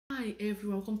Hi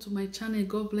everyone, welcome to my channel.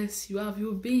 God bless you. How have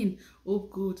you been? Oh,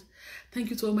 good. Thank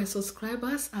you to all my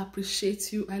subscribers. I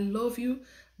appreciate you. I love you.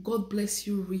 God bless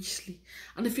you richly.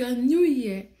 And if you are new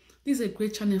here, this is a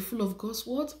great channel full of God's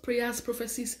word, prayers,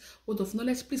 prophecies, word of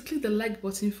knowledge. Please click the like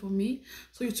button for me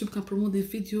so YouTube can promote the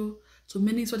video to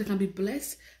many so they can be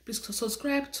blessed. Please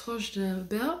subscribe, touch the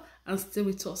bell, and stay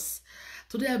with us.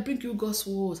 Today I bring you God's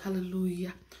word.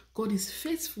 Hallelujah. God is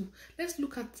faithful. Let's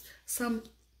look at Psalm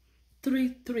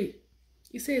 3:3.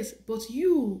 It says, "But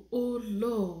you, O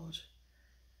Lord,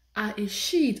 are a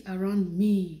shield around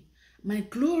me, my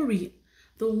glory,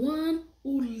 the one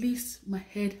who lifts my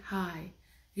head high."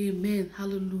 Amen.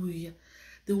 Hallelujah.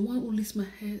 The one who lifts my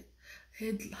head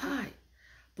high.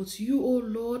 But you, O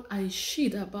Lord, are a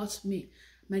shield about me,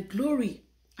 my glory,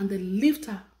 and the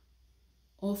lifter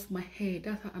of my head.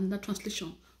 That's how another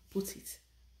translation puts it.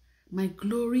 My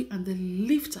glory and the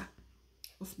lifter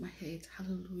of my head.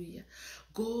 Hallelujah.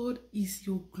 God is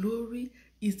your glory,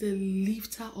 is the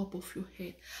lifter up of your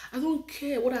head. I don't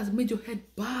care what has made your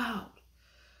head bowed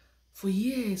for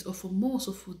years or for months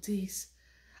or for days.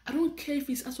 I don't care if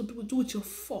it has to do with your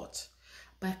fault,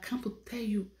 but I come to tell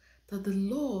you that the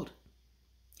Lord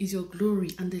is your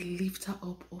glory and the lifter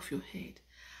up of your head.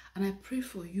 And I pray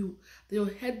for you that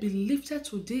your head be lifted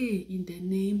today in the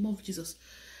name of Jesus.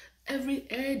 Every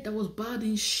head that was bowed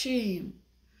in shame,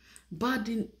 bad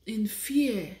in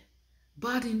fear,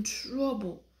 bad in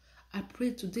trouble, I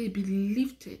pray today be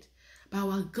lifted by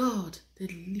our God, the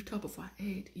lift up of our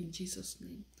head in Jesus'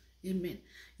 name. Amen.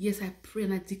 Yes, I pray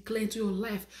and I declare into your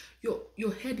life,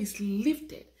 your head is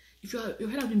lifted. If your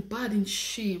head has been bad in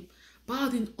shame,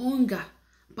 bad in hunger,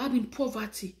 bad in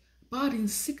poverty, bad in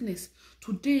sickness,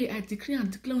 today I declare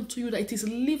and declare unto you that it is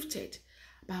lifted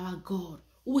by our God,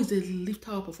 who is the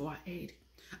lifter up of our head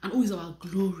and who is our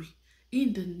glory.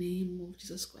 In the name of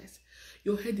Jesus Christ,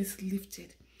 your head is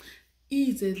lifted.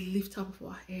 He is a lift up of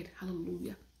our head.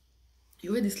 Hallelujah.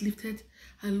 Your head is lifted,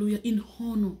 hallelujah, in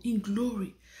honor, in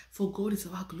glory. For God is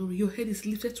our glory. Your head is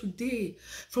lifted today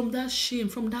from that shame,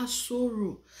 from that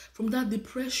sorrow, from that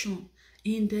depression.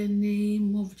 In the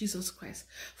name of Jesus Christ.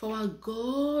 For our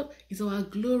God is our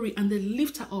glory and the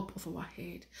lifter up of our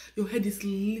head. Your head is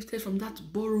lifted from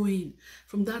that borrowing,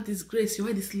 from that disgrace. Your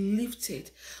head is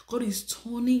lifted. God is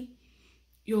turning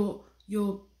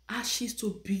your ashes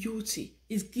to beauty.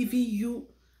 Is giving you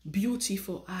beauty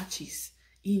for ashes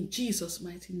in Jesus'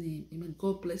 mighty name. Amen.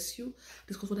 God bless you.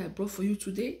 This is what I brought for you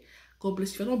today. God bless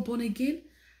you. If you're not born again,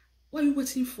 what are you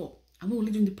waiting for? I'm going to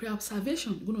lead you in the prayer of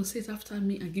salvation. You're going to say it after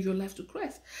me and give your life to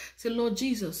Christ. Say, Lord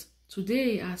Jesus,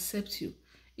 today I accept you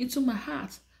into my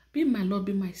heart. Be my Lord,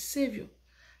 be my Savior.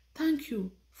 Thank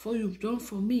you for what you've done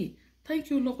for me.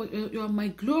 Thank you, Lord, you are my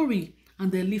glory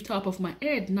and the lifter up of my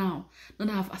head now. Now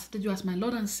that I have accepted you as my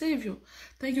Lord and Savior.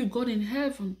 Thank you, God in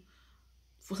heaven,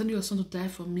 for sending your Son to die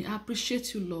for me. I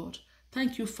appreciate you, Lord.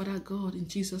 Thank you, Father God, in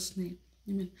Jesus' name.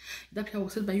 Amen. That prayer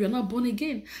was said by you are not born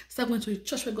again. Start going to a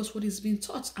church where God's word is being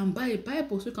taught and buy a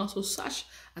Bible so you can also search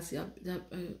as you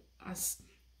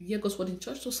hear God's word in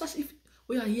church. So search if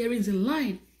what you are hearing is in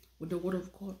line with the word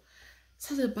of God.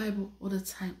 Search the Bible all the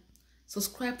time.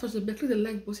 Subscribe, touch the bell, click the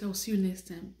like button. I will see you next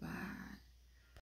time. Bye.